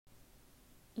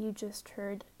You just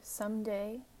heard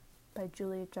Someday by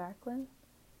Julia Jacqueline.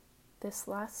 This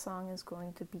last song is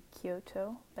going to be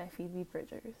Kyoto by Phoebe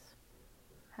Bridgers.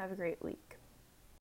 Have a great week.